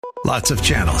Lots of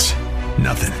channels,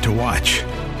 nothing to watch,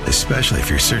 especially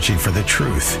if you're searching for the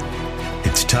truth.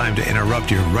 It's time to interrupt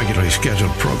your regularly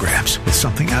scheduled programs with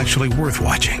something actually worth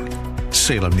watching.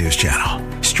 Salem News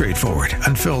Channel. Straightforward,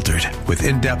 unfiltered, with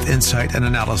in-depth insight and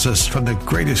analysis from the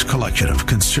greatest collection of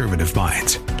conservative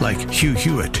minds like Hugh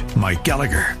Hewitt, Mike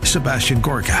Gallagher, Sebastian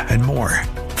Gorka, and more.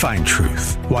 Find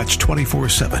truth. Watch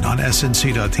 24/7 on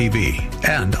snc.tv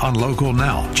and on Local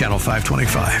Now, Channel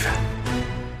 525.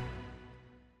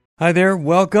 Hi there,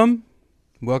 welcome.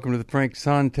 Welcome to the Frank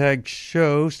Sontag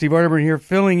Show. Steve Arterburn here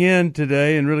filling in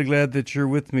today, and really glad that you're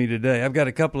with me today. I've got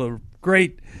a couple of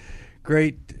great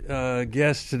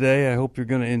guests today. I hope you're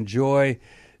going to enjoy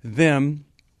them.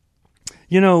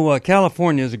 You know,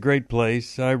 California is a great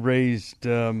place. I raised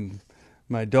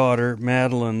my daughter,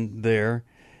 Madeline, there.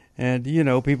 And, you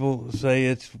know, people say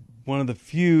it's one of the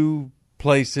few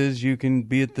places you can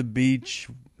be at the beach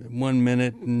 1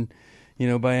 minute and, you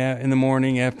know, in the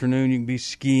morning, afternoon, you can be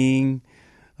skiing.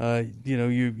 You know,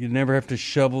 you never have to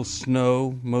shovel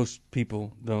snow. Most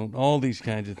people don't. All these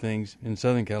kinds of things in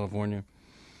Southern California.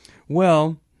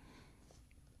 Well,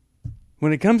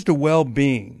 when it comes to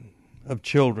well-being of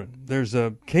children, there's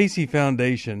a Casey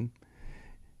Foundation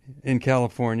in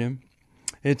California.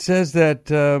 It says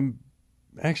that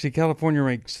actually California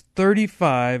ranks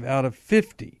 35 out of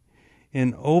 50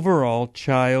 in overall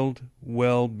child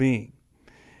well-being.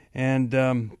 And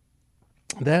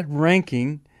that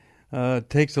ranking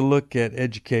takes a look at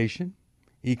education,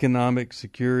 economic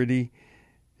security,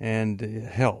 and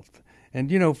health.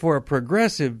 And, you know, for a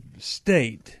progressive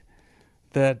state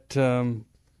that, you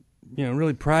know,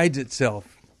 really prides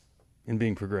itself in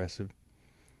being progressive,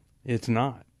 it's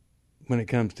not when it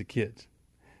comes to kids.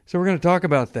 So we're going to talk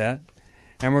about that,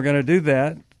 and we're going to do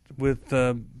that with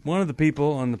one of the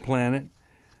people on the planet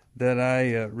that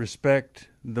I respect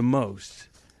the most,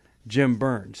 Jim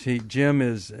Burns. Jim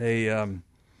is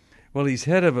he's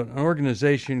head of an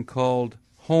organization called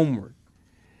Homeward,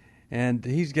 and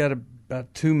he's got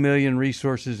about 2 million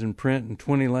resources in print in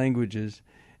 20 languages.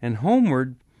 And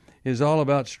Homeward is all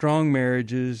about strong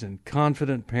marriages and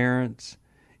confident parents,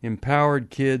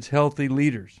 empowered kids, healthy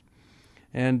leaders.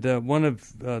 And one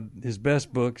of his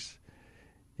best books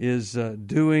is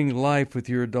Doing Life with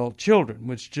Your Adult Children,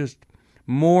 which just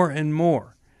more and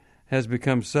more has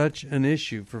become such an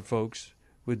issue for folks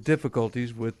with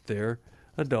difficulties with their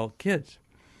adult kids.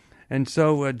 And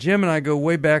so Jim and I go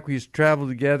way back. We used to travel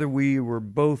together. We were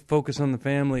both Focus on the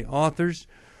Family authors,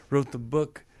 wrote the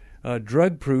book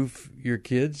Drug Proof Your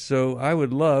Kids. So I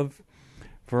would love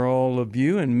for all of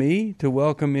you and me to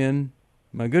welcome in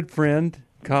my good friend,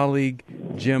 colleague,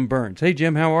 Jim Burns. Hey,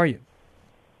 Jim, how are you?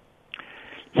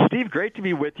 Steve, great to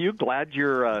be with you. Glad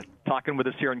you're talking with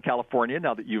us here in California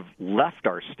now that you've left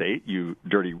our state, you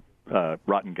dirty,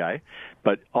 rotten guy.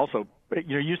 But also,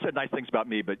 you know, you said nice things about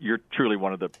me, but you're truly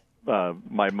one of the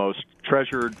my most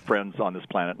treasured friends on this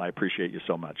planet, and I appreciate you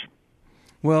so much.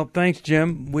 Well, thanks,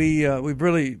 Jim. We've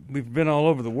been all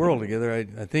over the world together,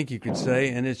 I think you could say,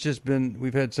 and it's just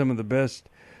we've had some of the best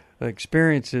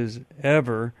experiences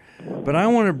ever. But I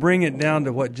want to bring it down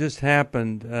to what just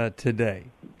happened today.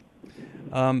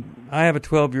 I have a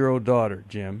 12-year-old daughter,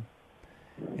 Jim,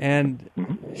 and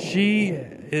she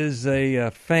is a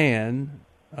fan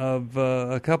of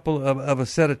a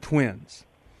set of twins.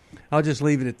 I'll just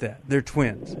leave it at that. They're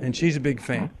twins, and she's a big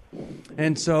fan.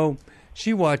 And so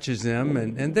she watches them,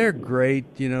 and they're great.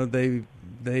 You know, they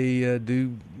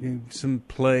do some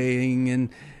playing,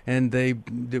 and they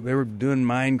were doing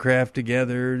Minecraft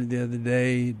together the other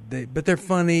day. But they're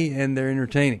funny and they're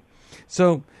entertaining.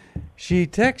 So she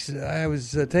texts. I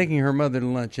was taking her mother to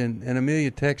lunch, and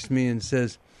Amelia texts me and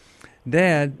says,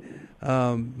 "Dad,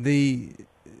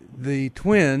 the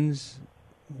twins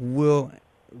will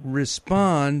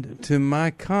respond to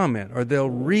my comment, or they'll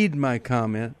read my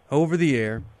comment over the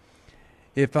air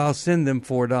if I'll send them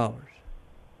 $4."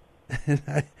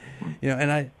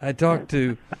 And I talked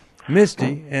to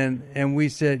Misty, and we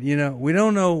said, you know, we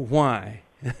don't know why,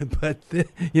 but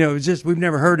it's just we've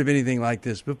never heard of anything like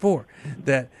this before.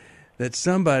 That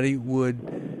somebody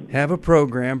would have a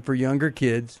program for younger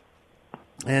kids,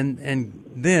 and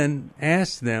then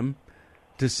ask them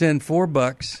to send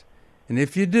 $4, and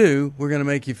if you do, we're going to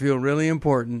make you feel really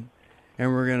important,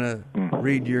 and we're going to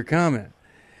read your comment.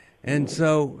 And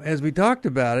so, as we talked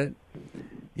about it,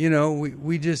 you know,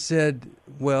 we just said,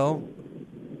 well,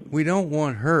 we don't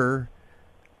want her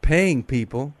paying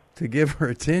people to give her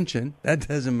attention. That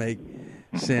doesn't make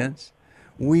sense.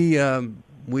 We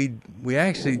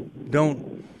actually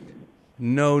don't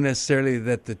know necessarily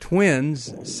that the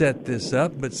twins set this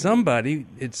up, but somebody,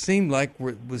 it seemed like,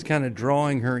 was kind of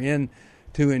drawing her in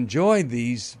to enjoy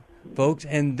these folks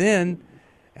and then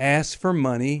ask for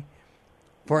money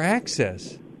for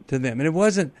access to them. And it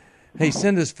wasn't, hey,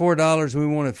 send us $4, we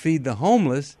want to feed the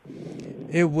homeless.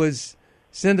 It was,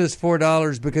 send us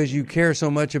 $4 because you care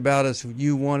so much about us,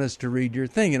 you want us to read your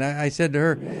thing. And I said to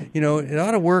her, it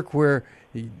ought to work where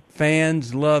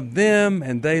fans love them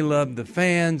and they love the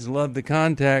fans, love the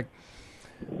contact.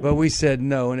 But we said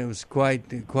no, and it was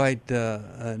quite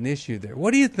an issue there.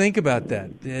 What do you think about that?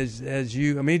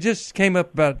 It just came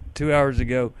up about 2 hours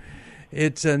ago.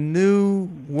 It's a new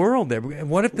world there.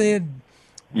 What if they had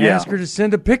asked her to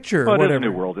send a picture or whatever? It is a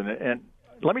new world, and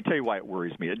let me tell you why it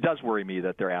worries me. It does worry me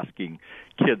that they're asking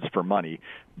kids for money,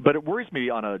 but it worries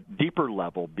me on a deeper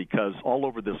level because all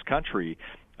over this country,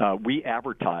 we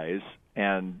advertise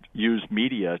and use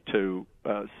media to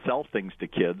sell things to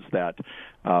kids that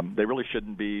they really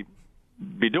shouldn't be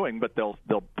doing, but they'll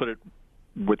put it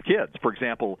with kids. For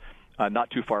example,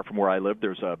 not too far from where I live,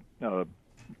 there's a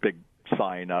big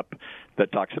sign up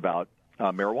that talks about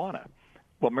marijuana.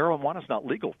 Well, marijuana is not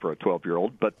legal for a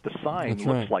 12-year-old, but the sign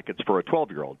looks like it's for a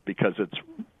 12-year-old because it's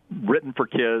written for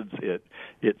kids.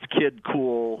 It's kid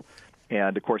cool.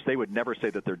 And, of course, they would never say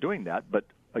that they're doing that. But,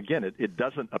 again, it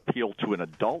doesn't appeal to an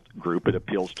adult group. It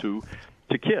appeals to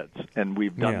kids. And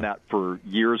we've done that for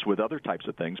years with other types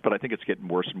of things. But I think it's getting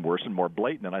worse and worse and more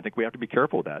blatant. And I think we have to be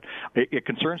careful with that. It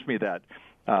concerns me that,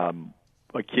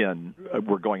 again,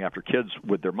 we're going after kids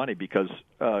with their money because,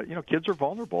 kids are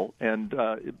vulnerable. And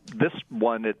this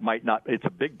one, it's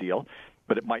a big deal.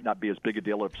 But it might not be as big a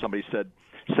deal if somebody said,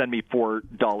 send me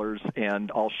 $4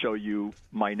 and I'll show you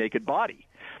my naked body.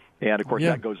 And, of course,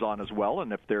 that goes on as well.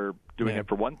 And if they're doing it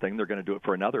for one thing, they're going to do it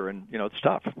for another. And, it's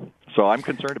tough. So I'm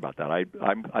concerned about that.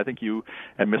 I think you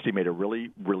and Misty made a really,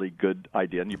 really good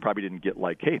idea. And you probably didn't get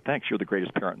like, hey, thanks, you're the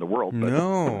greatest parent in the world. But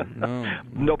no.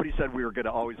 Nobody said we were going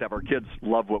to always have our kids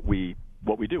love what we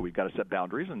do. We've got to set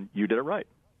boundaries, and you did it right.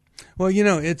 Well,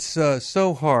 it's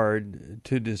so hard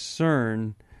to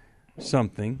discern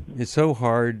something. It's so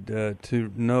hard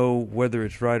to know whether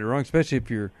it's right or wrong, especially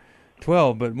if you're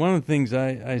 12. But one of the things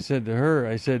I said to her,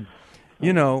 I said,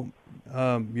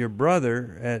 your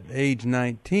brother at age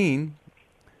 19,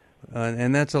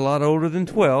 and that's a lot older than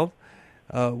 12,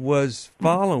 was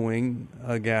following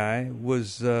a guy,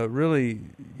 was really,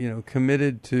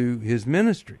 committed to his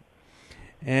ministry.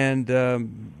 And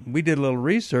we did a little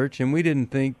research, and we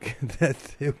didn't think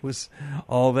that it was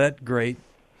all that great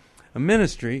a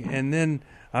ministry. And then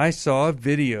I saw a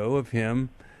video of him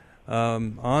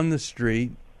on the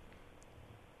street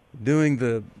doing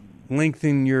the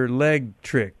lengthen your leg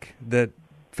trick that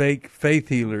fake faith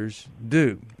healers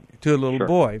do to a little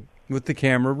boy with the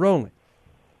camera rolling.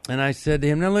 And I said to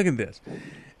him, now look at this.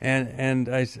 And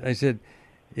I said,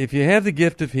 if you have the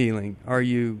gift of healing,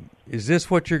 is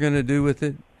this what you're going to do with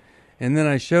it? And then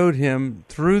I showed him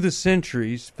through the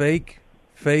centuries, fake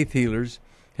faith healers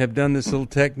have done this little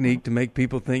technique to make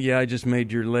people think, I just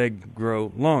made your leg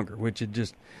grow longer, which it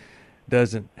just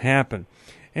doesn't happen.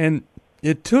 And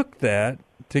it took that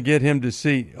to get him to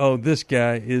see, this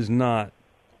guy is not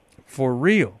for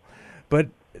real. But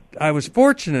I was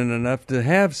fortunate enough to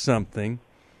have something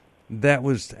that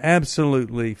was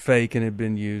absolutely fake and had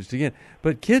been used again.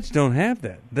 But kids don't have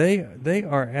that. They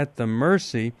are at the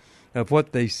mercy of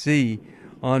what they see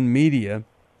on media.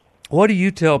 What do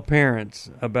you tell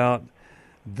parents about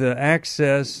the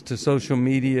access to social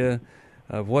media,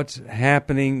 of what's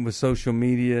happening with social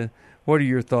media? What are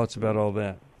your thoughts about all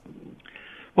that?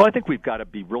 Well, I think we've got to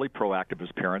be really proactive as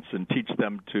parents and teach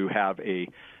them to have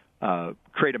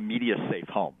create a media-safe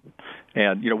home.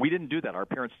 And, we didn't do that. Our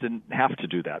parents didn't have to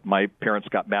do that. My parents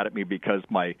got mad at me because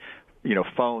my,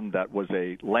 phone that was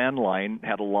a landline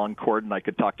had a long cord, and I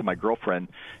could talk to my girlfriend,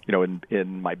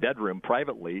 in my bedroom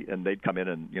privately, and they'd come in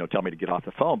and, tell me to get off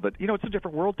the phone. But, it's a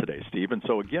different world today, Steve. And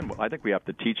so, again, I think we have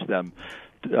to teach them,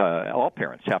 all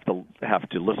parents have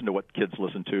to listen to what kids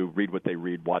listen to, read what they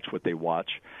read, watch what they watch,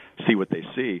 see what they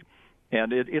see.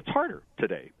 And it's harder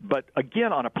today. But,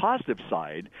 again, on a positive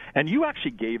side, and you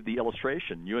actually gave the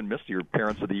illustration, you and Misty are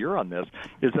Parents of the Year on this,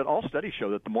 is that all studies show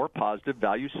that the more positive,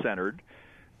 value-centered,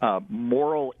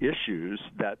 moral issues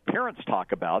that parents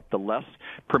talk about, the less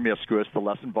promiscuous, the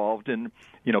less involved in,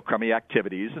 crummy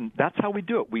activities. And that's how we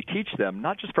do it. We teach them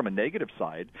not just from a negative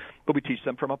side, but we teach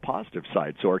them from a positive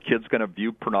side. So are kids going to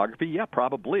view pornography? Yeah,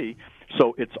 probably.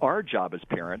 So it's our job as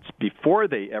parents, before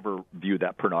they ever view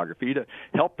that pornography, to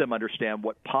help them understand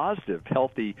what positive,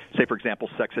 healthy, say, for example,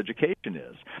 sex education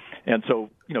is. And so,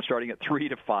 starting at 3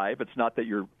 to 5, it's not that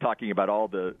you're talking about all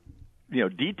the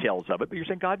details of it, but you're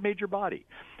saying God made your body.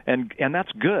 And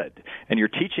that's good. And you're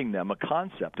teaching them a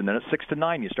concept. And then at 6 to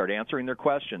 9, you start answering their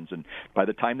questions. And by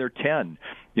the time they're 10,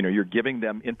 you're giving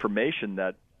them information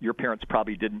that your parents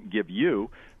probably didn't give you.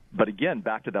 But again,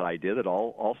 back to that idea that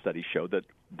all studies show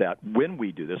that when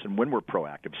we do this and when we're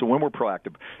proactive, so when we're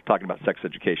proactive talking about sex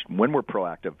education, when we're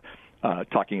proactive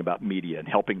talking about media and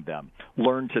helping them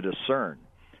learn to discern,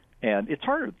 and it's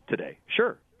harder today,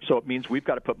 sure. So it means we've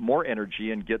got to put more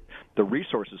energy and get the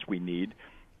resources we need.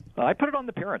 I put it on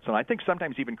the parents, and I think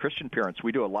sometimes even Christian parents,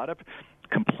 we do a lot of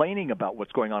complaining about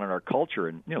what's going on in our culture,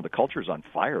 and the culture's on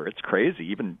fire. It's crazy.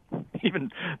 Even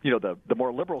the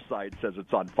more liberal side says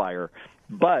it's on fire.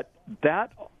 But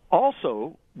that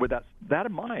also, with that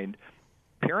in mind,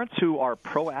 parents who are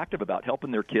proactive about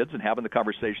helping their kids and having the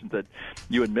conversations that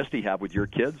you and Misty have with your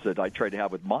kids that I try to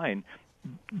have with mine,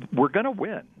 we're going to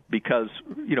win because,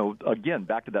 again,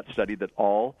 back to that study that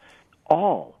all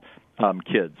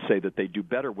kids say that they do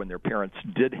better when their parents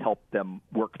did help them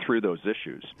work through those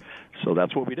issues. So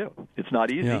that's what we do. It's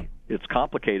not easy. Yeah. It's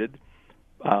complicated.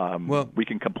 We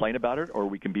can complain about it, or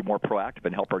we can be more proactive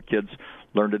and help our kids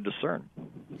learn to discern.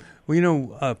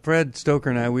 Well, Fred Stoker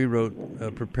and I, we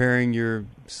wrote Preparing Your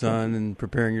Son and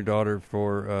Preparing Your Daughter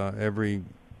for Every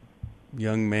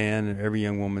Young Man and Every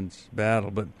Young Woman's Battle.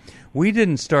 But we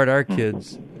didn't start our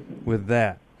kids with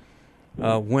that.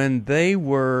 When they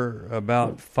were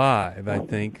about 5, I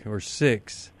think, or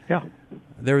 6,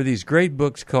 there were these great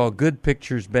books called Good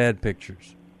Pictures, Bad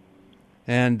Pictures.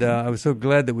 And I was so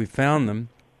glad that we found them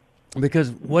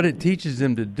because what it teaches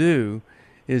them to do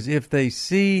is if they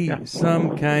see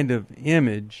some kind of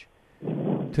image,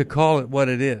 to call it what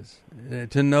it is,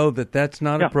 to know that that's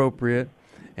not appropriate,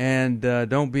 and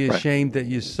don't be ashamed that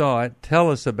you saw it.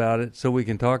 Tell us about it so we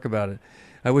can talk about it.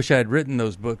 I wish I had written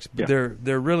those books, but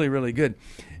they're really, really good.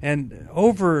 And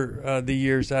over the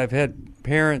years, I've had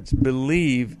parents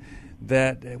believe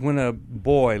that when a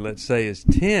boy, let's say, is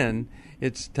 10,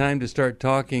 it's time to start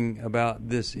talking about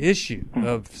this issue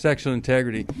of sexual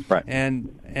integrity. Right.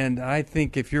 And I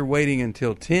think if you're waiting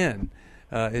until 10,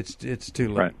 it's too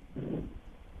late. Right.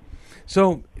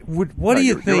 So what do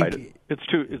you think? Right. It's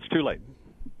too late.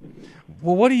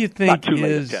 Well, what do you think Not too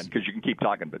late at 10 because you can keep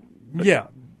talking, but yeah.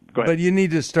 Go ahead. But you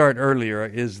need to start earlier.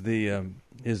 Is the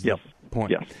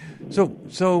point? Yes.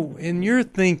 So in your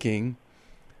thinking,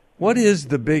 what is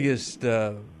the biggest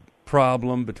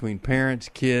problem between parents,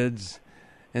 kids,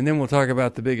 and then we'll talk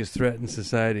about the biggest threat in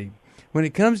society? When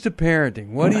it comes to parenting,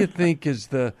 what do you think is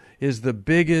the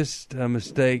biggest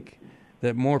mistake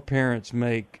that more parents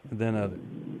make than others?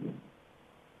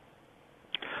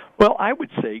 Well, I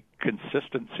would say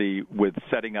consistency with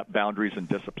setting up boundaries and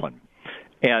discipline.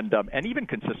 And even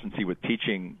consistency with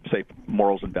teaching, say,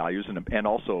 morals and values, and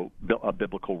also a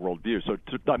biblical worldview. So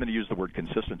I'm going to use the word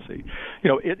consistency.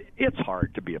 It's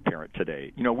hard to be a parent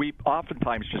today. We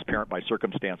oftentimes just parent by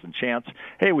circumstance and chance.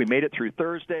 Hey, we made it through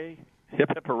Thursday. Hip,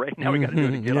 hip, hooray. Now we got to do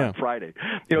it again on Friday.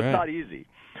 It's not easy.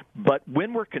 But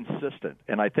when we're consistent,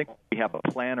 and I think we have a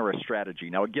plan or a strategy.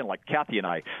 Now, again, like Kathy and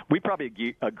I, we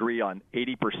probably agree on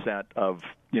 80% of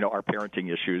our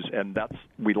parenting issues, and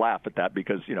we laugh at that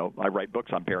because I write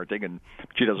books on parenting, and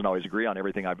she doesn't always agree on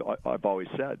everything I've always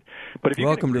said. But if you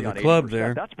welcome can to agree the club on 80%,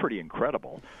 there. That's pretty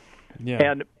incredible.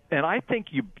 Yeah. And I think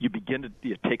you begin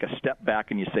to take a step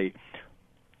back and you say,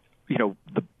 the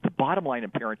bottom line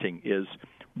in parenting is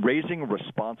raising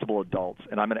responsible adults,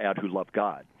 and I'm going to add who love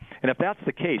God. And if that's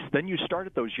the case, then you start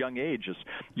at those young ages.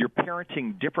 You're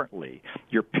parenting differently.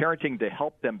 You're parenting to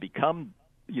help them become,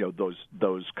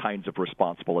 those kinds of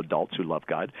responsible adults who love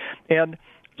God. And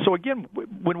so again,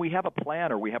 when we have a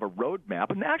plan or we have a roadmap,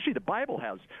 and actually the Bible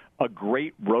has a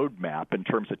great roadmap in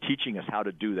terms of teaching us how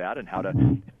to do that and how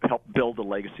to help build a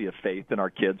legacy of faith in our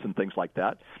kids and things like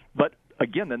that. But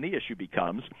again, then the issue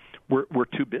becomes we're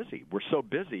too busy. We're so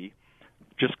busy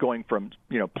just going from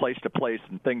place to place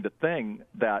and thing to thing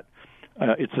that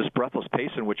it's this breathless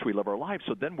pace in which we live our lives.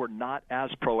 So then we're not as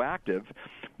proactive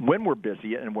when we're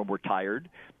busy and when we're tired.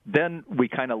 Then we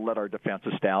kind of let our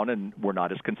defenses down and we're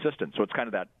not as consistent. So it's kind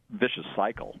of that vicious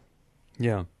cycle.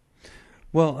 Yeah.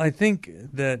 Well, I think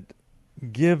that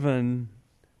given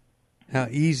how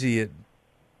easy it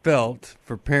felt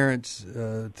for parents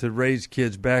to raise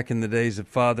kids back in the days of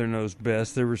Father Knows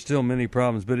Best, there were still many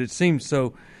problems, but it seemed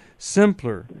so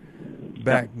simpler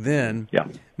back then,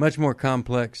 much more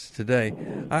complex today.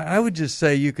 I would just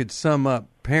say you could sum up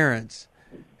parents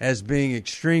as being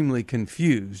extremely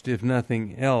confused, if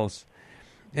nothing else.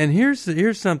 And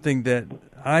here's something that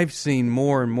I've seen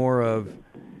more and more of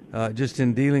just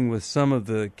in dealing with some of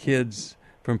the kids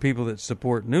from people that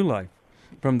support New Life,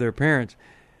 from their parents,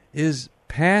 is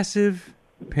passive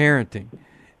parenting.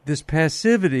 This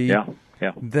passivity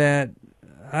that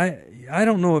I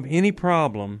don't know of any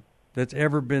problem that's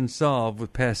ever been solved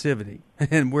with passivity,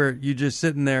 and where you just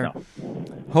sitting there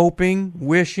hoping,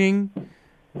 wishing,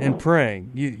 and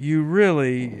praying. You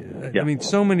really, I mean,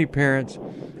 so many parents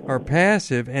are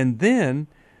passive, and then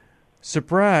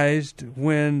surprised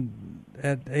when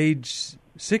at age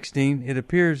 16 it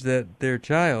appears that their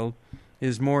child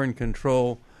is more in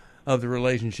control of the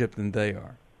relationship than they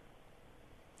are.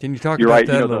 Can you talk about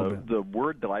that a little bit? The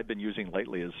word that I've been using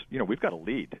lately is, we've got to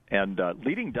lead. And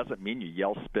leading doesn't mean you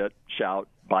yell, spit, shout,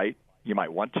 bite. You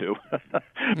might want to.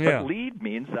 But lead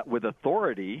means that with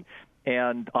authority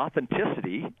and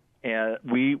authenticity,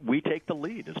 we take the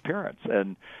lead as parents.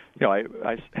 And,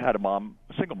 I had a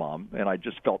single mom, and I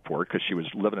just felt for her because she was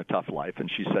living a tough life.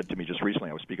 And she said to me just recently,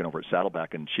 I was speaking over at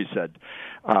Saddleback, and she said,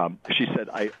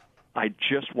 I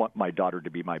just want my daughter to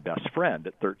be my best friend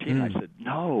at 13. I said,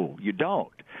 no, you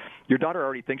don't. Your daughter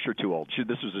already thinks you're too old.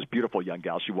 This was this beautiful young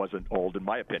gal. She wasn't old, in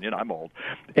my opinion. I'm old.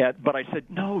 But I said,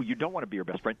 no, you don't want to be her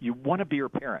best friend. You want to be her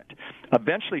parent.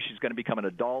 Eventually, she's going to become an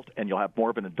adult, and you'll have more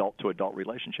of an adult-to-adult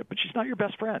relationship. But she's not your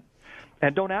best friend.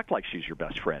 And don't act like she's your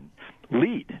best friend.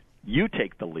 Lead. You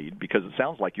take the lead, because it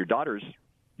sounds like your daughter's,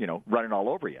 running all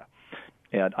over you.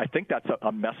 And I think that's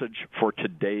a message for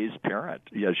today's parent,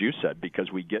 as you said,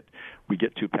 because we get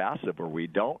too passive, or we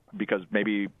don't, because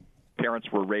maybe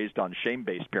parents were raised on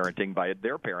shame-based parenting by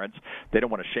their parents. They don't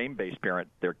want to shame-based parent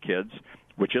their kids,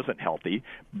 which isn't healthy.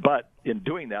 But in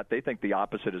doing that, they think the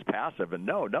opposite is passive. And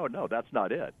no, that's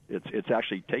not it. It's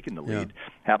actually taking the lead,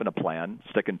 having a plan,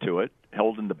 sticking to it,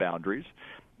 holding the boundaries,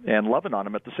 and loving on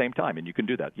them at the same time. And you can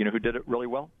do that. You know who did it really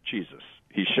well? Jesus.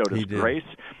 He showed us grace,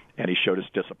 and he showed us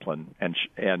discipline,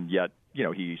 and yet,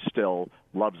 he still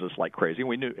loves us like crazy. And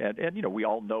we knew, and we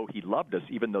all know he loved us,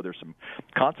 even though there's some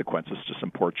consequences to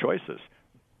some poor choices.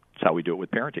 That's how we do it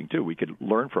with parenting too. We could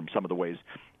learn from some of the ways,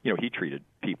 he treated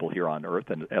people here on earth,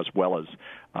 and as well as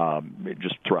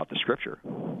just throughout the Scripture.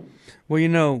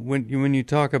 Well, when you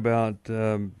talk about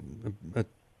a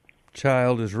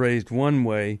child is raised one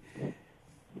way,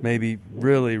 maybe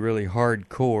really, really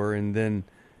hardcore, and then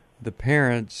the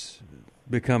parents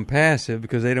become passive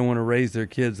because they don't want to raise their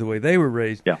kids the way they were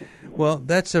raised. Yeah. Well,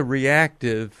 that's a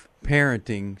reactive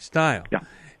parenting style. Yeah.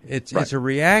 It's a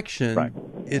reaction. Right.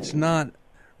 It's not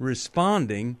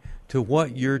responding to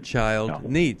what your child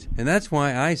needs. And that's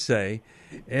why I say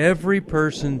every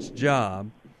person's job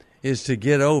is to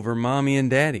get over mommy and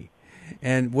daddy.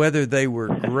 And whether they were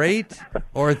great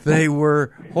or they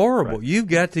were horrible, you've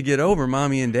got to get over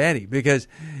mommy and daddy. Because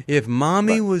if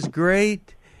mommy was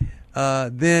great,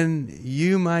 then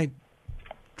you might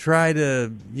try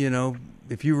to,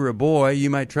 if you were a boy, you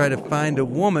might try to find a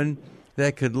woman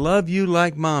that could love you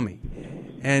like mommy.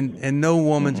 And no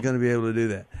woman's going to be able to do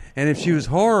that. And if she was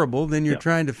horrible, then you're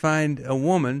trying to find a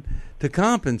woman to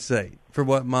compensate for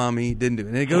what mommy didn't do.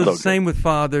 And it goes the same with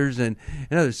fathers and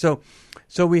others.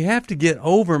 So we have to get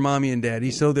over mommy and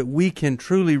daddy so that we can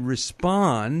truly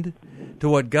respond to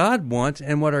what God wants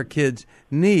and what our kids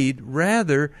need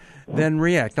rather than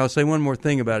react. I'll say one more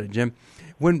thing about it, Jim.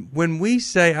 When we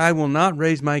say, I will not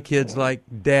raise my kids like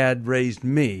Dad raised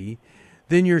me,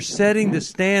 then you're setting the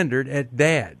standard at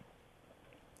Dad.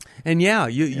 And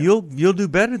you'll do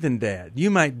better than Dad. You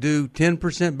might do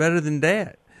 10% better than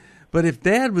Dad. But if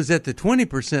Dad was at the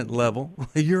 20% level,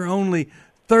 you're only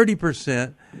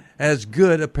 30% as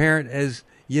good a parent as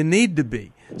you need to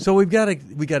be. So we got to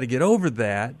get over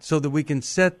that so that we can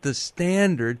set the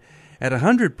standard at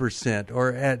 100%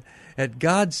 or at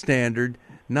God's standard,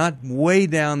 not way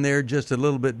down there, just a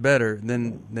little bit better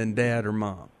than Dad or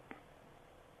Mom.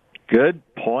 Good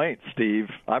point, Steve.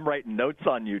 I'm writing notes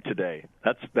on you today.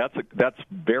 That's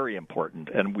very important,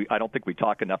 and I don't think we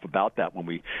talk enough about that when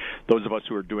those of us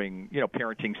who are doing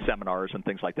parenting seminars and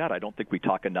things like that. I don't think we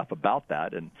talk enough about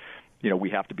that, and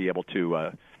we have to be able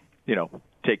to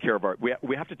take care of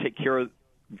we have to take care of.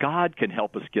 God can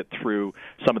help us get through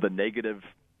some of the negative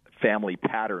family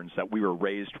patterns that we were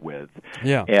raised with.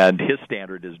 Yeah. And his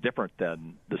standard is different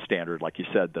than the standard, like you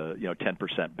said, the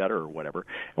 10% better or whatever.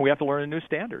 And we have to learn a new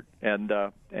standard. And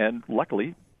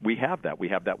luckily we have that. We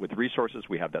have that with resources.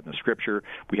 We have that in the Scripture.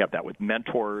 We have that with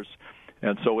mentors.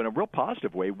 And so in a real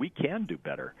positive way, we can do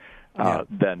better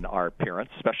than our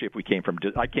parents, especially if I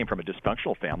came from a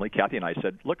dysfunctional family. Kathy and I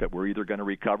said, look, we're either going to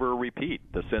recover or repeat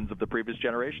the sins of the previous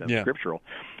generation. It's scriptural.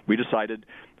 We decided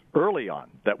early on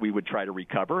that we would try to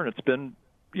recover, and it's been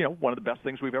one of the best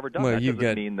things we've ever done. Well, that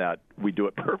doesn't mean that we do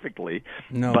it perfectly.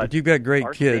 No, but you've got great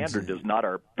kids. Our standard is not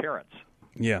our parents.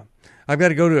 Yeah. I've got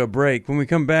to go to a break. When we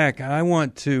come back, I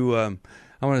want to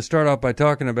I want to start off by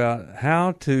talking about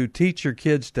how to teach your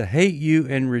kids to hate you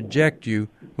and reject you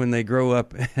when they grow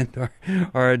up and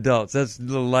are adults. That's a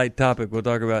little light topic we'll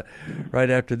talk about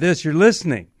right after this. You're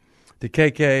listening to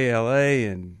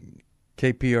KKLA and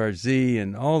KPRZ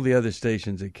and all the other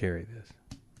stations that carry this.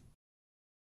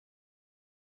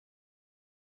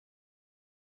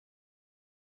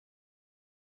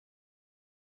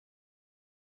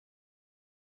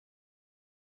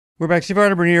 We're back. Steve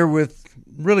Arterburn here with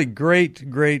really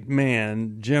great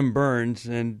man, Jim Burns.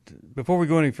 And before we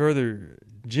go any further,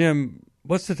 Jim,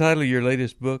 what's the title of your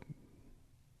latest book?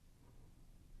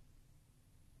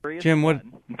 Jim, what?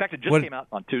 In fact, it just came out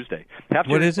on Tuesday. Have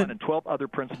what is fun it? And 12 other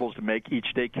principles to make each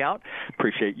day count.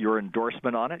 Appreciate your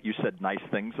endorsement on it. You said nice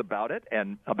things about it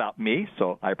and about me,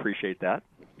 so I appreciate that,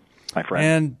 my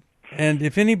friend. And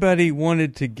if anybody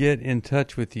wanted to get in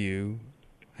touch with you,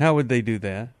 how would they do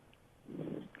that?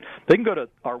 They can go to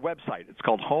our website. It's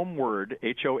called Homeword,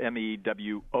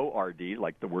 HOMEWORD,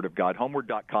 like the Word of God,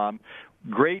 homeword.com.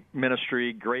 Great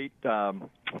ministry, great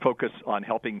focus on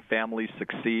helping families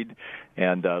succeed,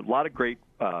 and a lot of great.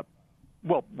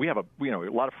 We have a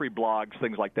lot of free blogs,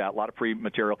 things like that, a lot of free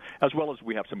material, as well as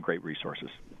we have some great resources.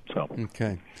 So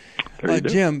okay,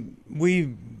 Jim,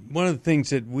 one of the things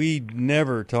that we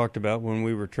never talked about when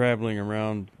we were traveling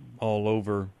around all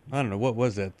over, I don't know, what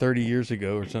was that, 30 years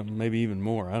ago or something, maybe even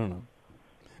more, I don't know.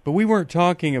 But we weren't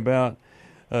talking about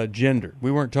gender.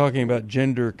 We weren't talking about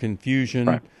gender confusion.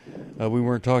 Right. We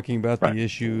weren't talking about Right. the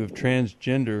issue of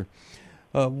transgender.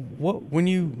 When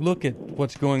you look at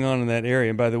what's going on in that area,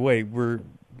 and by the way, we're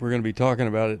going to be talking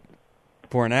about it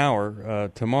for an hour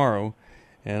tomorrow,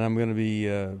 and I'm going to be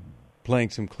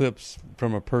playing some clips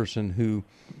from a person who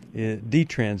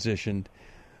detransitioned.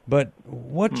 But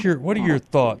what are your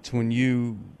thoughts when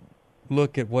you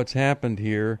look at what's happened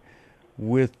here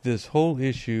with this whole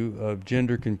issue of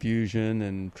gender confusion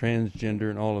and transgender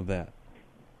and all of that?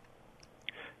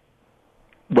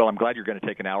 Well, I'm glad you're going to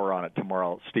take an hour on it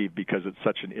tomorrow, Steve, because it's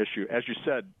such an issue. As you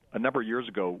said, a number of years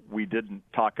ago, we didn't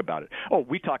talk about it.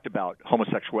 We talked about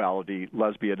homosexuality,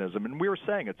 lesbianism, and we were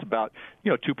saying it's about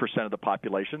 2% of the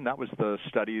population. That was the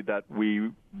study that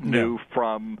we knew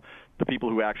from the people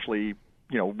who actually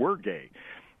were gay.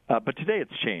 But today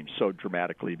it's changed so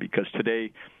dramatically because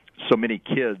today so many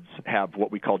kids have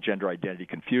what we call gender identity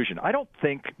confusion. I don't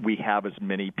think we have as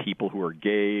many people who are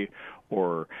gay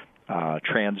or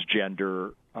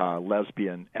transgender,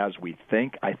 lesbian as we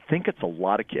think. I think it's a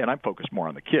lot of kids, and I'm focused more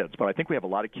on the kids, but I think we have a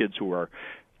lot of kids who are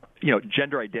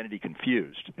gender identity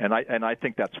confused, and I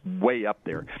think that's way up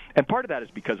there. And part of that is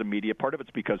because of media, part of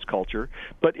it's because culture,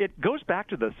 but it goes back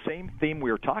to the same theme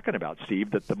we were talking about,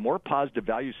 Steve, that the more positive,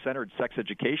 value-centered sex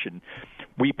education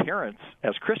we parents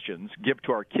as Christians give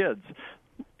to our kids,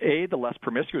 A, the less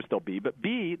promiscuous they'll be, but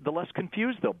B, the less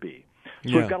confused they'll be.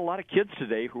 So we've got a lot of kids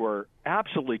today who are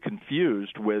absolutely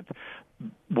confused with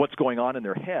what's going on in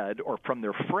their head or from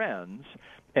their friends,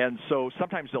 and so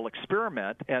sometimes they'll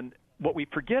experiment, and what we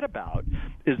forget about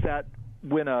is that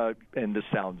when and this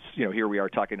sounds, here we are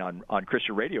talking on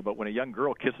Christian radio, but when a young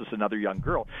girl kisses another young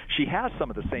girl, she has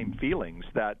some of the same feelings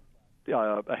that a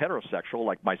heterosexual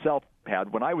like myself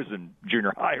had when I was in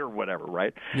junior high or whatever,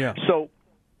 right? Yeah. So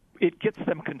it gets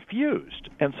them confused.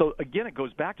 And so, again, it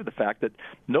goes back to the fact that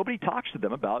nobody talks to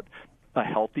them about a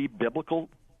healthy, biblical,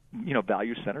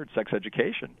 value-centered sex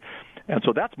education. And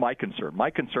so that's my concern. My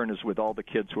concern is with all the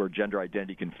kids who are gender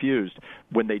identity confused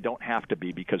when they don't have to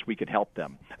be, because we can help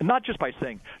them. And not just by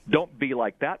saying, don't be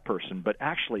like that person, but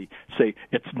actually say,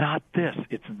 it's not this,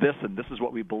 it's this, and this is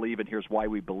what we believe, and here's why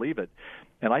we believe it.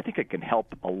 And I think it can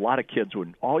help a lot of kids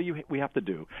when all we have to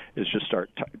do is just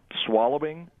start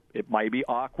swallowing. It might be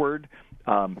awkward,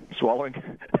 swallowing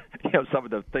some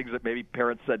of the things that maybe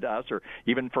parents said to us, or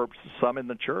even for some in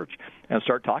the church, and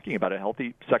start talking about a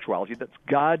healthy sexuality that's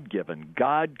God-given,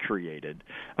 God-created.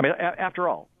 I mean, after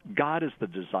all, God is the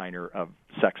designer of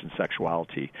sex and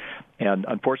sexuality. And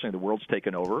unfortunately, the world's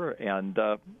taken over, and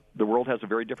the world has a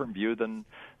very different view than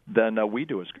we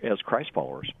do as Christ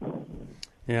followers.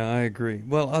 Yeah, I agree.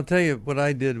 Well, I'll tell you what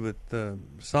I did with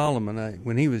Solomon.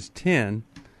 When he was 10,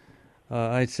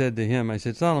 I said to him, I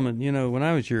said, Solomon, when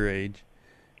I was your age,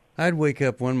 I'd wake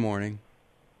up one morning,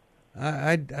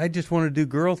 I just wanted to do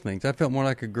girl things. I felt more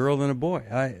like a girl than a boy.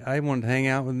 I wanted to hang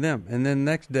out with them. And then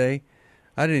the next day,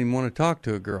 I didn't even want to talk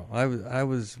to a girl. I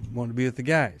was wanting to be with the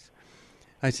guys.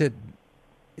 I said,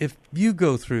 if you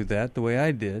go through that the way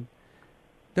I did,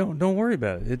 don't worry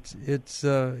about it.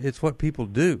 It's what people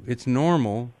do. It's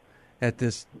normal at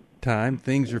this time.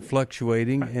 Things are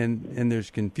fluctuating, and there's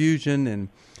confusion and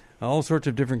all sorts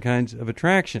of different kinds of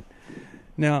attraction.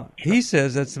 Now, he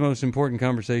says that's the most important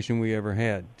conversation we ever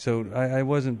had. So I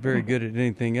wasn't very good at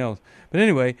anything else. But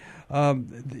anyway,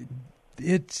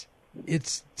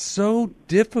 it's so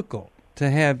difficult to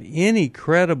have any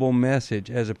credible message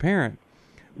as a parent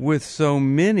with so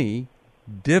many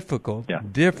difficult,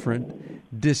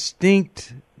 different,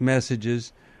 distinct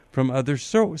messages from other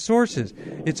sources.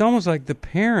 It's almost like the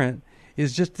parent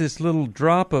is just this little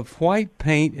drop of white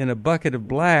paint in a bucket of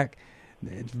black.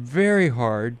 It's very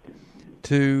hard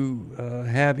to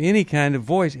have any kind of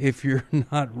voice if you're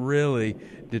not really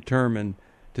determined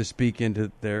to speak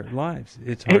into their lives.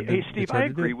 It's hard. Hey, Steve, I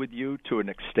agree with you to an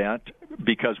extent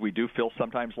because we do feel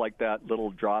sometimes like that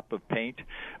little drop of paint,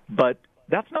 but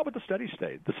that's not what the studies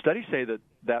say. The studies say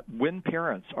that when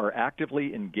parents are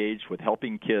actively engaged with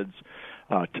helping kids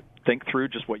think through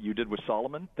just what you did with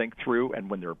Solomon, think through, and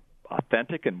when they're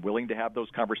authentic and willing to have those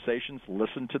conversations,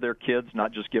 listen to their kids,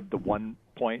 not just give the one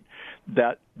point,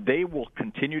 that they will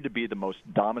continue to be the most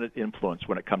dominant influence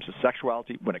when it comes to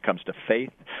sexuality, when it comes to faith.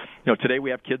 Today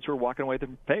we have kids who are walking away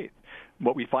from faith.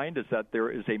 What we find is that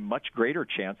there is a much greater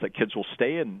chance that kids will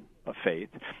stay in a faith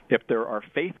if there are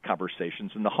faith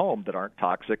conversations in the home that aren't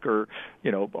toxic or,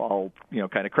 all,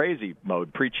 kind of crazy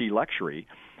mode, preachy, lectury.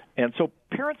 And so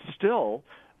parents still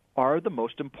are the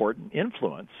most important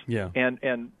influence. Yeah.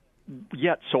 And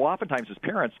yet, so oftentimes as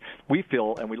parents, we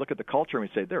feel and we look at the culture and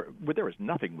we say there is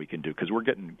nothing we can do because we're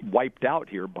getting wiped out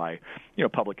here by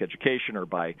public education or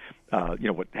by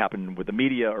what happened with the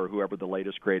media or whoever the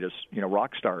latest greatest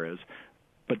rock star is.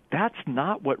 But that's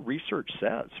not what research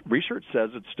says. Research says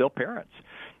it's still parents.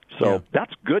 So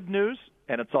that's good news,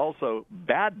 and it's also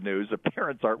bad news if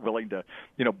parents aren't willing to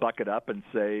buck it up and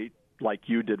say, like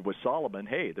you did with Solomon,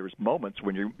 hey, there's moments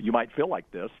when you might feel like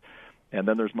this. And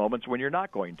then there's moments when you're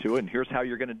not going to, and here's how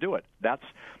you're going to do it.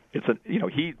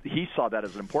 He saw that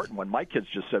as an important one. My kids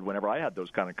just said whenever I had those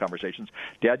kind of conversations,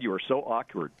 Dad, you are so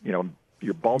awkward.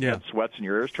 Your bald head sweats and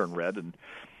your ears turn red, and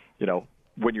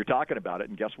when you're talking about it.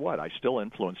 And guess what? I still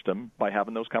influenced them by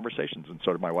having those conversations, and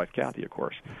so did my wife Kathy, of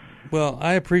course. Well,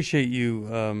 I appreciate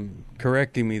you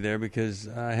correcting me there because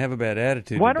I have a bad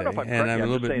attitude today. I don't today, know if I'm and I'm a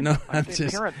little bit. I'm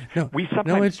saying parents, we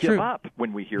sometimes give up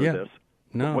when we hear this.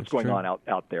 What's going on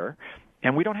out there,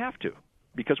 and we don't have to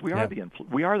because we are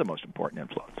we are the most important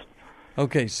influence.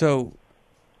 Okay, so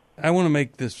I want to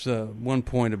make this one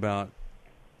point about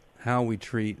how we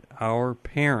treat our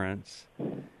parents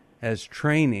as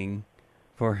training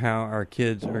for how our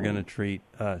kids are going to treat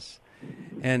us.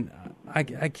 And I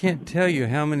can't tell you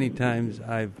how many times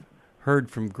I've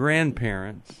heard from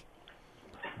grandparents,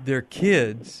 their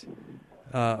kids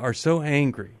are so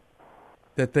angry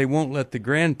that they won't let the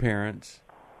grandparents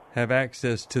have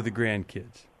access to the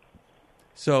grandkids.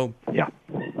 So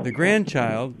the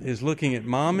grandchild is looking at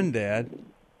mom and dad,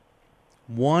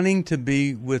 wanting to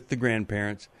be with the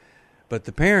grandparents, but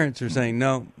the parents are saying,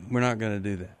 no, we're not going to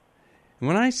do that. And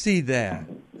when I see that,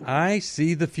 I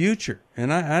see the future.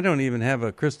 And I don't even have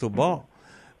a crystal ball,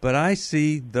 but I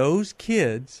see those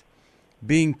kids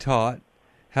being taught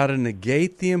how to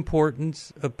negate the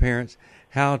importance of parents,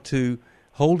 how to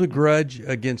hold a grudge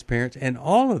against parents, and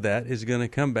all of that is going to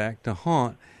come back to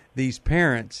haunt these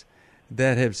parents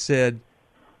that have said,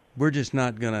 we're just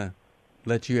not going to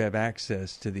let you have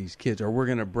access to these kids, or we're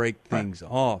going to break things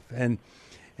off. And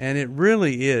it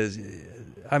really is.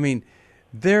 I mean,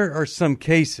 there are some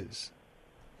cases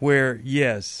where,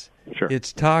 yes,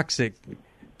 it's toxic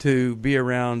to be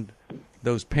around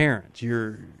those parents,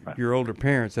 your older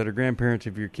parents that are grandparents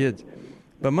of your kids.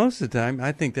 But most of the time,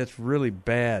 I think that's really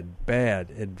bad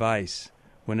advice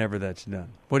whenever that's done.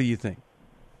 What do you think?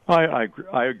 I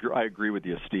agree with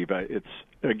you, Steve. It's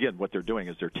again, what they're doing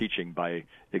is they're teaching by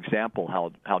example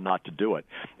how not to do it.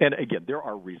 And again, there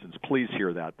are reasons. Please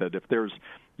hear that if there's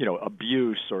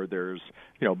abuse or there's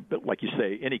like you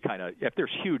say any kind of if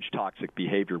there's huge toxic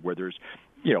behavior where there's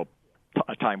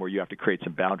a time where you have to create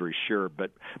some boundaries, sure,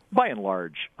 but by and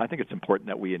large, I think it's important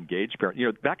that we engage parents.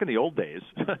 Back in the old days,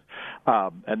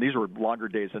 and these were longer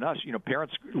days than us,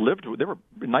 parents lived, they were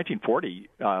in 1940,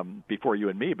 before you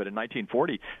and me, but in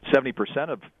 1940,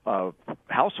 70% of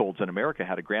households in America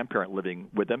had a grandparent living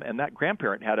with them, and that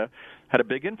grandparent had a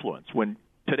big influence.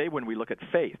 Today, when we look at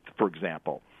faith, for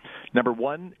example, number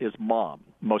one is mom,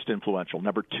 most influential.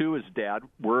 Number two is dad.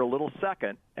 We're a little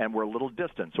second, and we're a little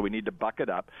distant, so we need to buck it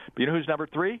up. But you know who's number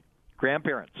three?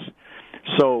 Grandparents.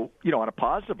 So, on a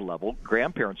positive level,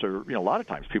 grandparents are, a lot of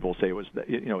times people say it was,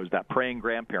 is that praying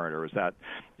grandparent or is that,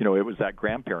 it was that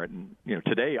grandparent. And,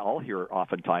 today I'll hear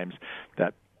oftentimes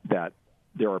that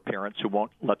there there are parents who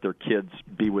won't let their kids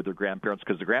be with their grandparents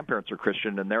because the grandparents are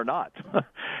Christian and they're not,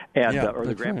 and or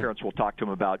the grandparents will talk to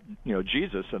them about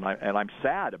Jesus, and I'm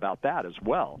sad about that as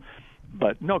well.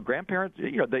 But no, grandparents,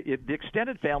 the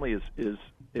extended family is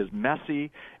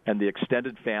messy, and the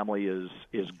extended family is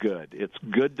good. It's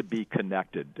good to be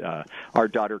connected. Our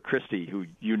daughter Christy, who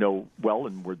you know well,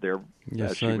 and were there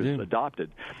as she was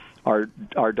adopted. Our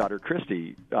daughter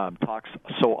Christy talks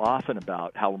so often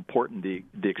about how important the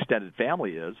extended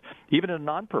family is, even in a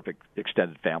non-perfect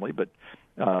extended family. But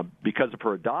because of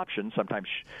her adoption, sometimes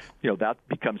that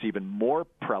becomes even more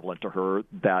prevalent to her.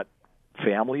 That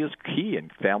family is key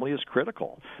and family is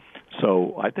critical.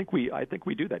 So I think we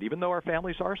do that, even though our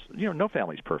families are no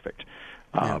family's perfect.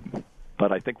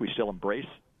 But I think we still embrace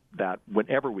that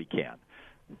whenever we can.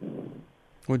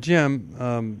 Well,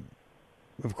 Jim.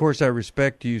 Of course, I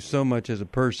respect you so much as a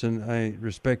person. I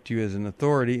respect you as an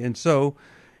authority. And so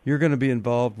you're going to be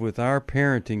involved with our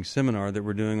parenting seminar that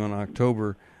we're doing on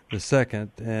October the 2nd.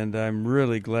 And I'm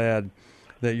really glad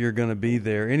that you're going to be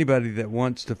there. Anybody that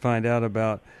wants to find out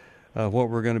about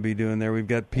what we're going to be doing there, we've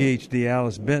got PhD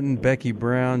Alice Benton, Becky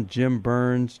Brown, Jim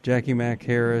Burns, Jackie Mack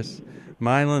Harris,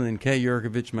 Mylan, and Kay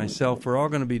Yurkovich, myself. We're all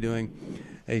going to be doing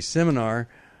a seminar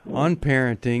on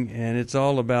parenting, and it's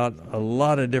all about a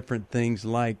lot of different things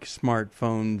like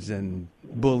smartphones and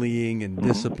bullying and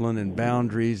discipline and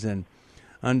boundaries and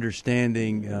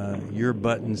understanding your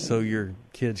buttons so your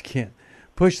kids can't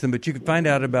push them. But you can find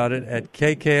out about it at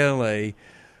kkla.com/new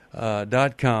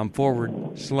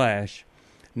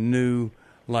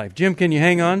life. Jim, can you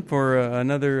hang on for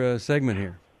another segment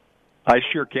here? I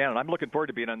sure can, and I'm looking forward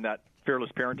to being on that Fearless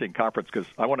Parenting Conference because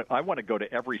I want to go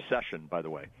to every session, by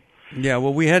the way. Yeah,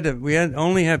 well, we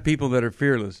only have people that are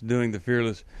fearless doing the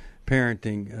Fearless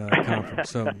Parenting Conference,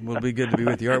 so it'll be good to be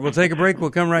with you. All right, we'll take a break. We'll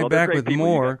come right back with people.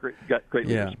 more. Got great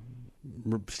leaders.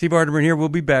 Steve Arterburn here. We'll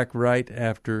be back right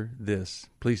after this.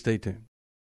 Please stay tuned.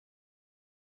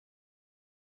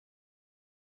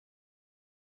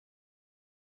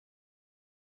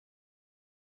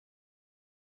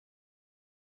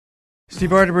 Steve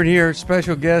Arterburn here.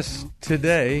 Special guest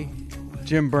today,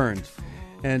 Jim Burns.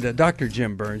 And Dr.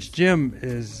 Jim Burns. Jim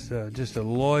is just a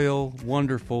loyal,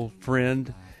 wonderful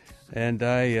friend, and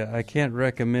I can't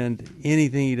recommend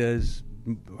anything he does.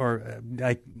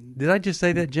 Did I just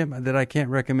say that, Jim? That I can't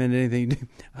recommend anything you do?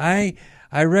 I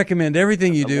recommend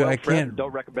everything you do. I can't.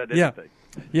 Don't recommend anything.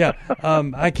 Yeah.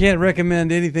 I can't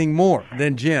recommend anything more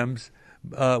than Jim's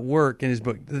work in his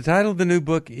book. The title of the new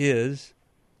book is.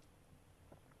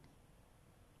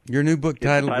 Your new book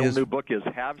title is... The new book is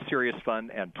Have Serious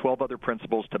Fun and 12 Other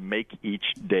Principles to Make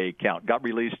Each Day Count. Got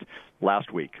released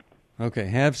last week. Okay,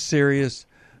 Have Serious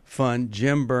Fun,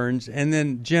 Jim Burns. And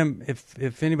then, Jim,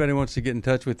 if anybody wants to get in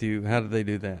touch with you, how do they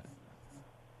do that?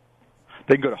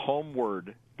 They can go to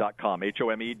homeword.com,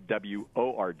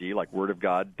 HOMEWORD, like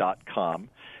wordofgod.com.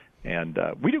 And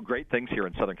we do great things here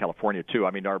in Southern California, too.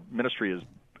 I mean, our ministry is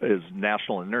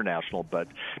national and international, but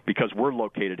because we're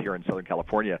located here in Southern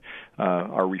California,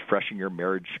 our Refreshing Your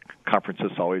Marriage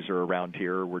conferences always are around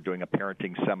here. We're doing a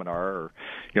parenting seminar or,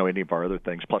 any of our other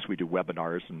things. Plus, we do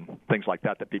webinars and things like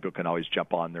that people can always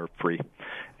jump on. They're free.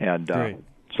 And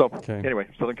Anyway,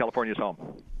 Southern California's home.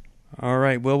 All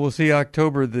right. Well, we'll see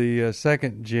October the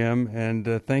 2nd, Jim, and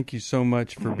thank you so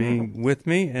much for being with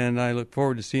me, and I look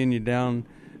forward to seeing you down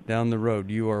the road.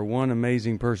 You are one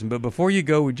amazing person. But before you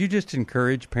go, would you just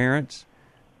encourage parents?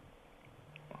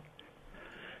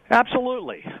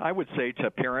 Absolutely. I would say to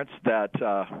parents that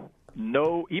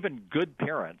even good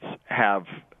parents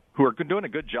who are doing a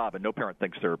good job, and no parent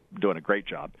thinks they're doing a great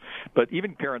job, but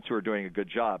even parents who are doing a good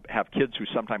job have kids who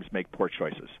sometimes make poor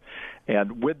choices.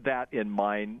 And with that in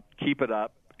mind, keep it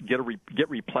up. Get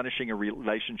replenishing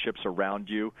relationships around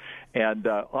you. And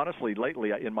honestly,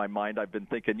 lately in my mind, I've been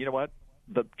thinking, you know what?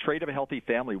 The trait of a healthy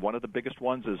family, one of the biggest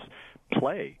ones is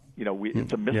play.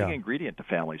 It's a missing ingredient to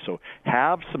family. So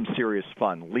have some serious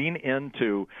fun. Lean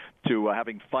into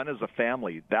having fun as a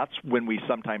family. That's when we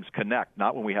sometimes connect,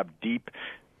 not when we have deep,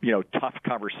 tough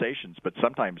conversations. But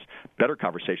sometimes better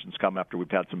conversations come after we've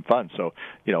had some fun. So,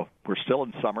 we're still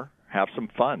in summer. Have some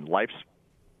fun. Life's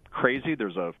crazy.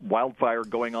 There's a wildfire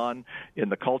going on in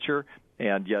the culture,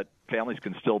 and yet families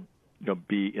can still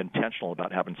be intentional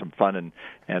about having some fun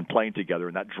and playing together,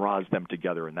 and that draws them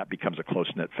together, and that becomes a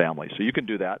close-knit family. So you can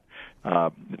do that.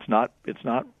 It's not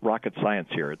rocket science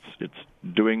here. It's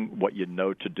doing what you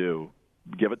know to do.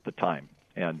 Give it the time,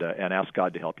 and ask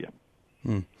God to help you.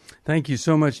 Thank you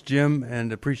so much, Jim,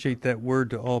 and appreciate that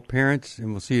word to all parents,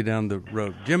 and we'll see you down the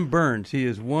road. Jim Burns, he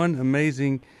is one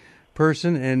amazing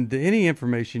person, and any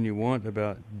information you want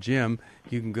about Jim,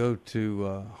 you can go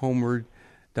to Homeward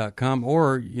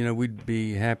or, we'd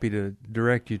be happy to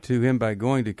direct you to him by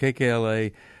going to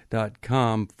kkla.com/new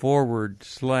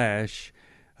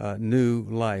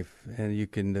life, and you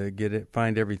can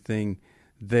find everything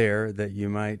there that you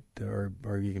might,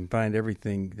 or you can find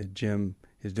everything that Jim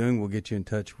is doing. We'll get you in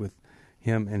touch with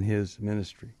him and his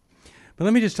ministry. But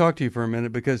let me just talk to you for a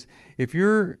minute, because if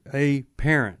you're a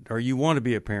parent or you want to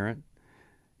be a parent,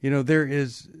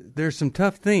 there's some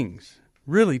tough things,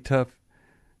 really tough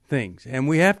things, and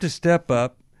we have to step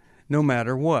up no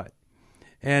matter what.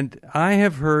 And I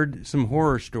have heard some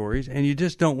horror stories, and you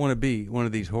just don't want to be one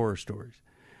of these horror stories,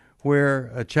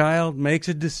 where a child makes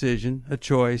a decision, a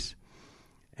choice,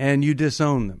 and you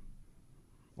disown them,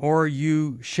 or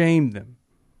you shame them,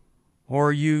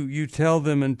 or you tell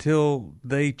them until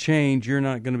they change, you're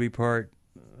not going to be part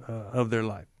of their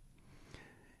life.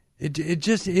 It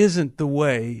just isn't the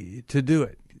way to do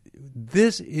it.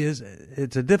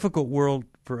 It's a difficult world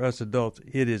for us adults.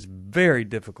 It is very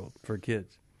difficult for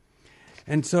kids.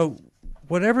 And so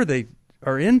whatever they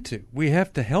are into, we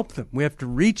have to help them. We have to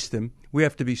reach them. We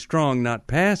have to be strong, not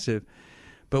passive,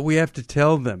 but we have to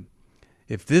tell them,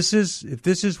 if this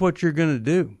is what you're going to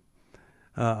do,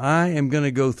 I am going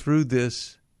to go through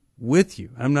this with you.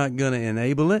 I'm not going to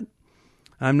enable it.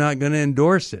 I'm not going to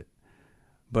endorse it,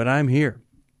 but I'm here.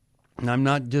 And I'm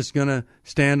not just going to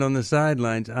stand on the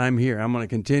sidelines. I'm here. I'm going to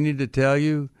continue to tell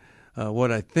you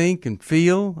what I think and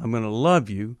feel. I'm going to love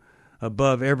you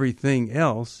above everything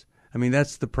else. I mean,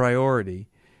 that's the priority.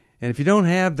 And if you don't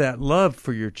have that love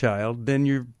for your child, then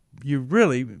you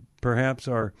really perhaps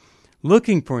are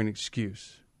looking for an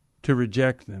excuse to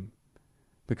reject them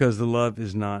because the love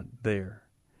is not there.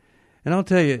 And I'll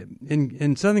tell you,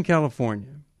 in Southern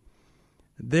California,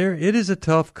 it is a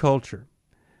tough culture.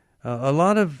 A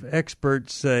lot of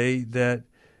experts say that,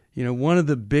 one of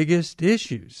the biggest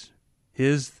issues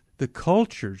is the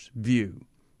culture's view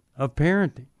of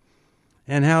parenting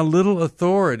and how little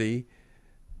authority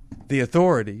the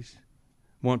authorities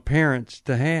want parents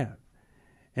to have.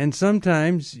 And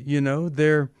sometimes,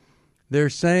 they're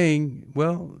saying,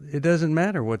 well, it doesn't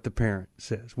matter what the parent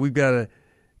says. We've got to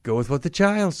go with what the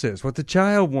child says, what the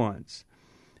child wants.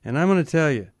 And I'm going to tell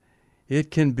you,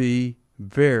 it can be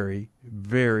very,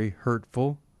 very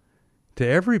hurtful to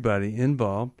everybody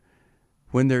involved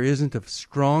when there isn't a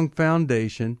strong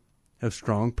foundation of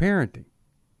strong parenting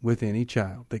with any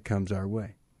child that comes our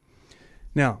way.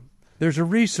 Now, there's a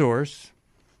resource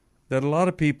that a lot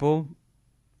of people,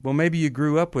 well, maybe you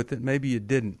grew up with it, maybe you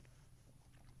didn't.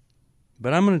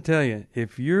 But I'm going to tell you,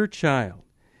 if your child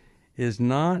is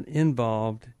not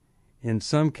involved in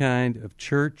some kind of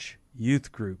church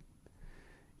youth group,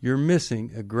 you're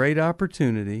missing a great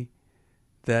opportunity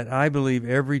that I believe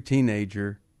every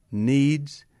teenager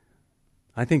needs.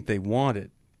 I think they want it,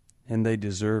 and they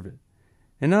deserve it.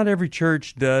 And not every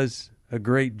church does a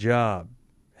great job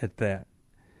at that.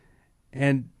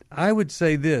 And I would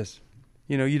say this,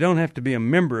 you don't have to be a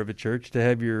member of a church to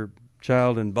have your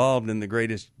child involved in the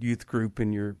greatest youth group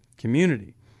in your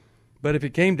community. But if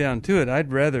it came down to it,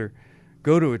 I'd rather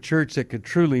go to a church that could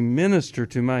truly minister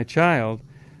to my child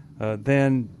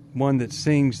than one that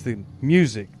sings the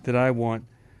music that I want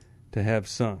to have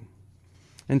sung.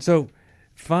 And so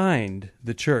find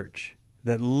the church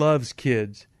that loves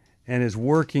kids and is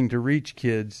working to reach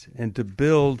kids and to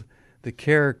build the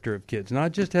character of kids.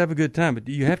 Not just have a good time, but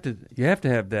you have to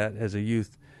have that as a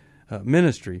youth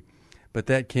ministry, but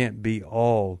that can't be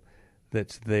all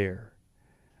that's there.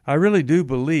 I really do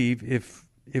believe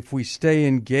if we stay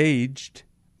engaged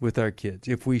with our kids,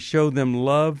 if we show them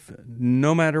love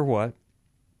no matter what,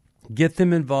 get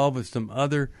them involved with some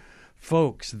other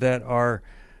folks that are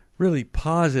really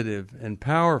positive and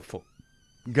powerful,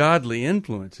 godly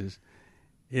influences,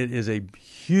 it is a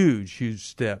huge, huge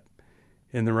step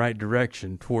in the right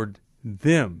direction toward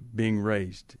them being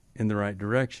raised in the right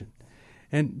direction.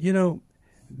 And,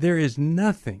 there is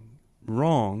nothing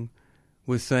wrong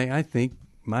with saying, I think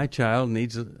my child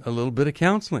needs a little bit of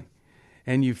counseling.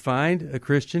 And you find a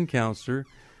Christian counselor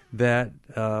that,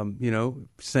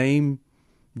 same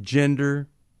gender,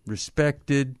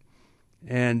 respected,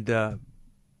 and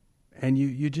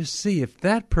you just see if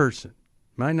that person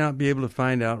might not be able to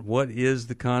find out what is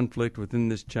the conflict within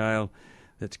this child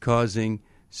that's causing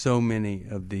so many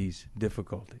of these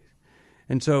difficulties.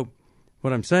 And so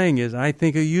what I'm saying is I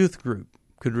think a youth group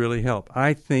could really help.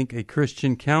 I think a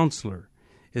Christian counselor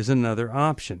is another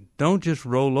option. Don't just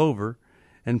roll over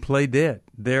and play dead.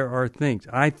 There are things.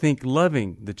 I think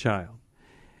loving the child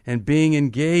and being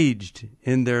engaged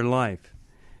in their life.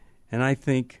 And I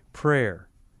think prayer,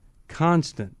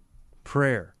 constant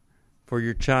prayer for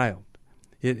your child.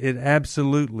 It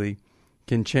absolutely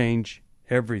can change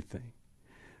everything.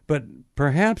 But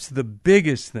perhaps the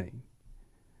biggest thing,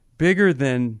 bigger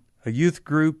than a youth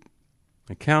group,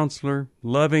 a counselor,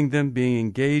 loving them, being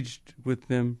engaged with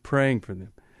them, praying for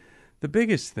them, the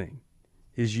biggest thing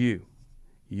is you,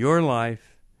 your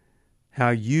life,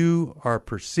 how you are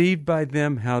perceived by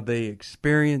them, how they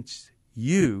experience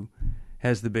you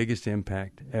has the biggest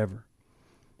impact ever.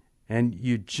 And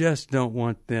you just don't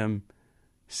want them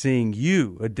seeing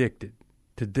you addicted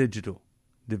to digital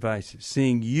devices,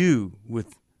 seeing you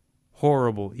with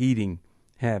horrible eating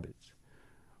habits,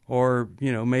 or,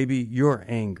 maybe your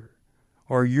anger,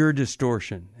 or your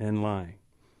distortion and lying.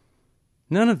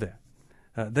 None of that.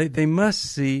 They must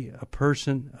see a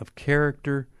person of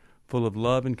character, full of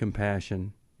love and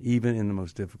compassion, even in the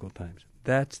most difficult times.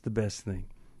 That's the best thing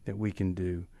that we can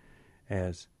do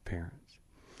as parents.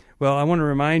 Well, I want to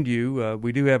remind you,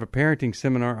 we do have a parenting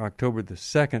seminar October the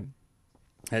 2nd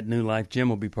at New Life. Jim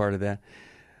will be part of that.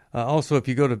 Also, if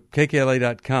you go to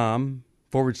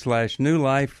kkla.com/New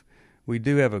Life, we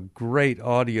do have a great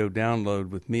audio download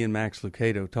with me and Max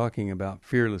Lucado talking about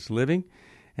fearless living,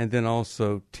 and then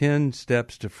also 10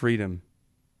 Steps to Freedom,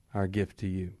 our gift to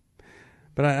you.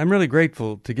 But I'm really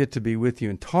grateful to get to be with you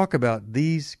and talk about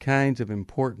these kinds of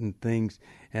important things.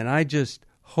 And I just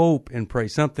hope and pray,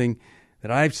 something that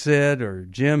I've said or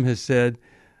Jim has said,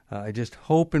 I just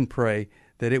hope and pray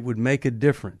that it would make a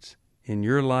difference in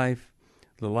your life,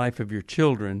 the life of your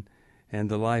children, and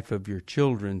the life of your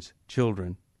children's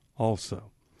children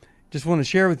also. Just want to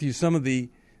share with you some of the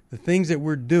things that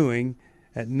we're doing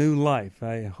at New Life.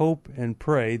 I hope and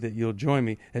pray that you'll join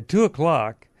me at 2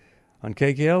 o'clock on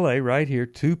KKLA right here.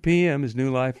 2 p.m. is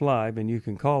New Life Live, and you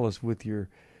can call us with your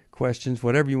questions,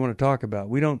 whatever you want to talk about.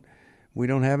 We don't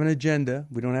have an agenda.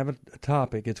 We don't have a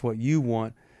topic. It's what you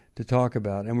want to talk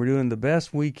about, and we're doing the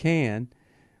best we can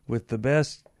with the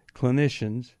best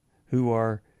clinicians who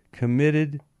are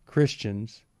committed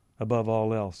Christians above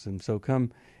all else. And so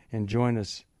come and join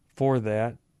us for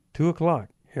that, 2 o'clock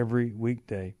every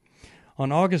weekday.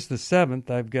 On August the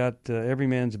 7th, I've got Every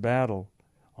Man's Battle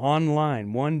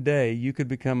online. One day you could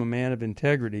become a man of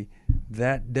integrity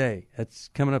that day. That's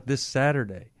coming up this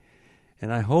Saturday.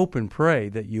 And I hope and pray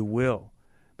that you will,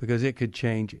 because it could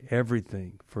change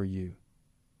everything for you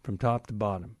from top to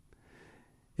bottom.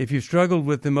 If you've struggled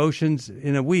with emotions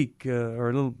in a week, or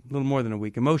a little more than a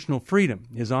week, Emotional Freedom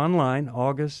is online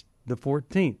August the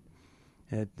 14th.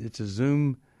 It's a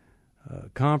Zoom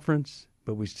conference,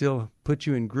 but we still put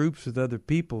you in groups with other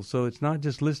people, so it's not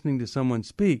just listening to someone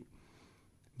speak,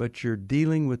 but you're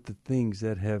dealing with the things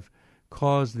that have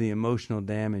caused the emotional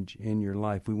damage in your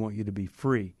life. We want you to be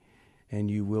free,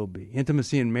 and you will be.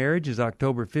 Intimacy in Marriage is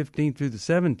October 15th through the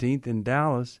 17th in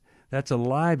Dallas. That's a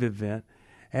live event,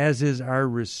 as is our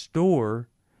Restore.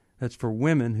 That's for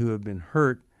women who have been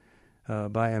hurt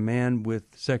by a man with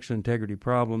sexual integrity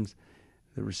problems.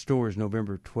 The Restore is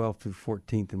November 12th through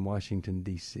 14th in Washington,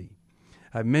 D.C.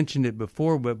 I've mentioned it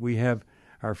before, but we have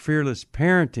our Fearless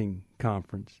Parenting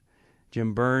Conference.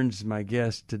 Jim Burns, my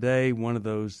guest today, one of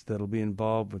those that'll be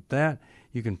involved with that.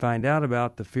 You can find out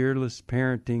about the Fearless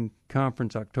Parenting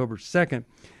Conference October 2nd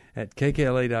at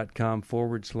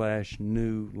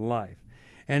kkla.com/New Life.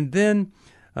 And then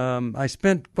I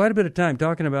spent quite a bit of time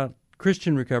talking about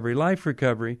Christian recovery, life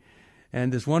recovery,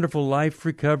 and this wonderful Life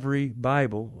Recovery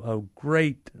Bible, a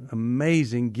great,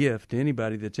 amazing gift to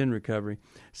anybody that's in recovery.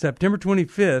 September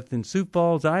 25th in Sioux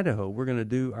Falls, Idaho, we're going to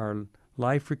do our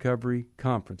Life Recovery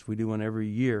Conference. We do one every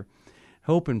year.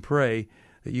 Hope and pray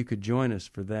that you could join us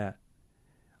for that.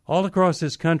 All across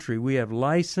this country, we have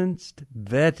licensed,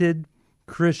 vetted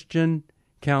Christian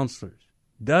counselors,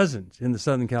 dozens in the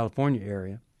Southern California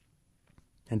area.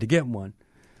 And to get one,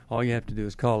 all you have to do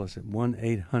is call us at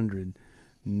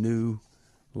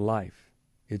 1-800-NEW-LIFE.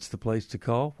 It's the place to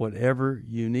call. Whatever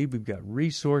you need, we've got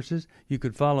resources. You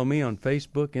could follow me on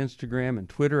Facebook, Instagram, and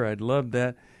Twitter. I'd love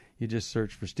that. You just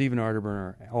search for Stephen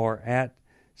Arterburn or at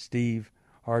Steve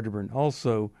Arterburn.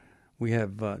 Also, we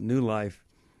have New Life.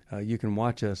 You can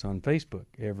watch us on Facebook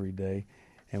every day,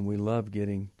 and we love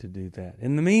getting to do that.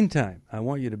 In the meantime, I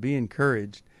want you to be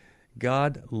encouraged.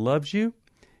 God loves you.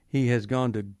 He has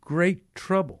gone to great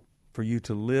trouble for you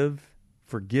to live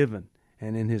forgiven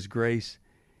and in His grace,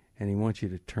 and He wants you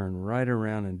to turn right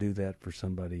around and do that for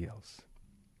somebody else.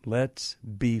 Let's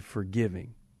be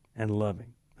forgiving and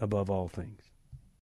loving above all things.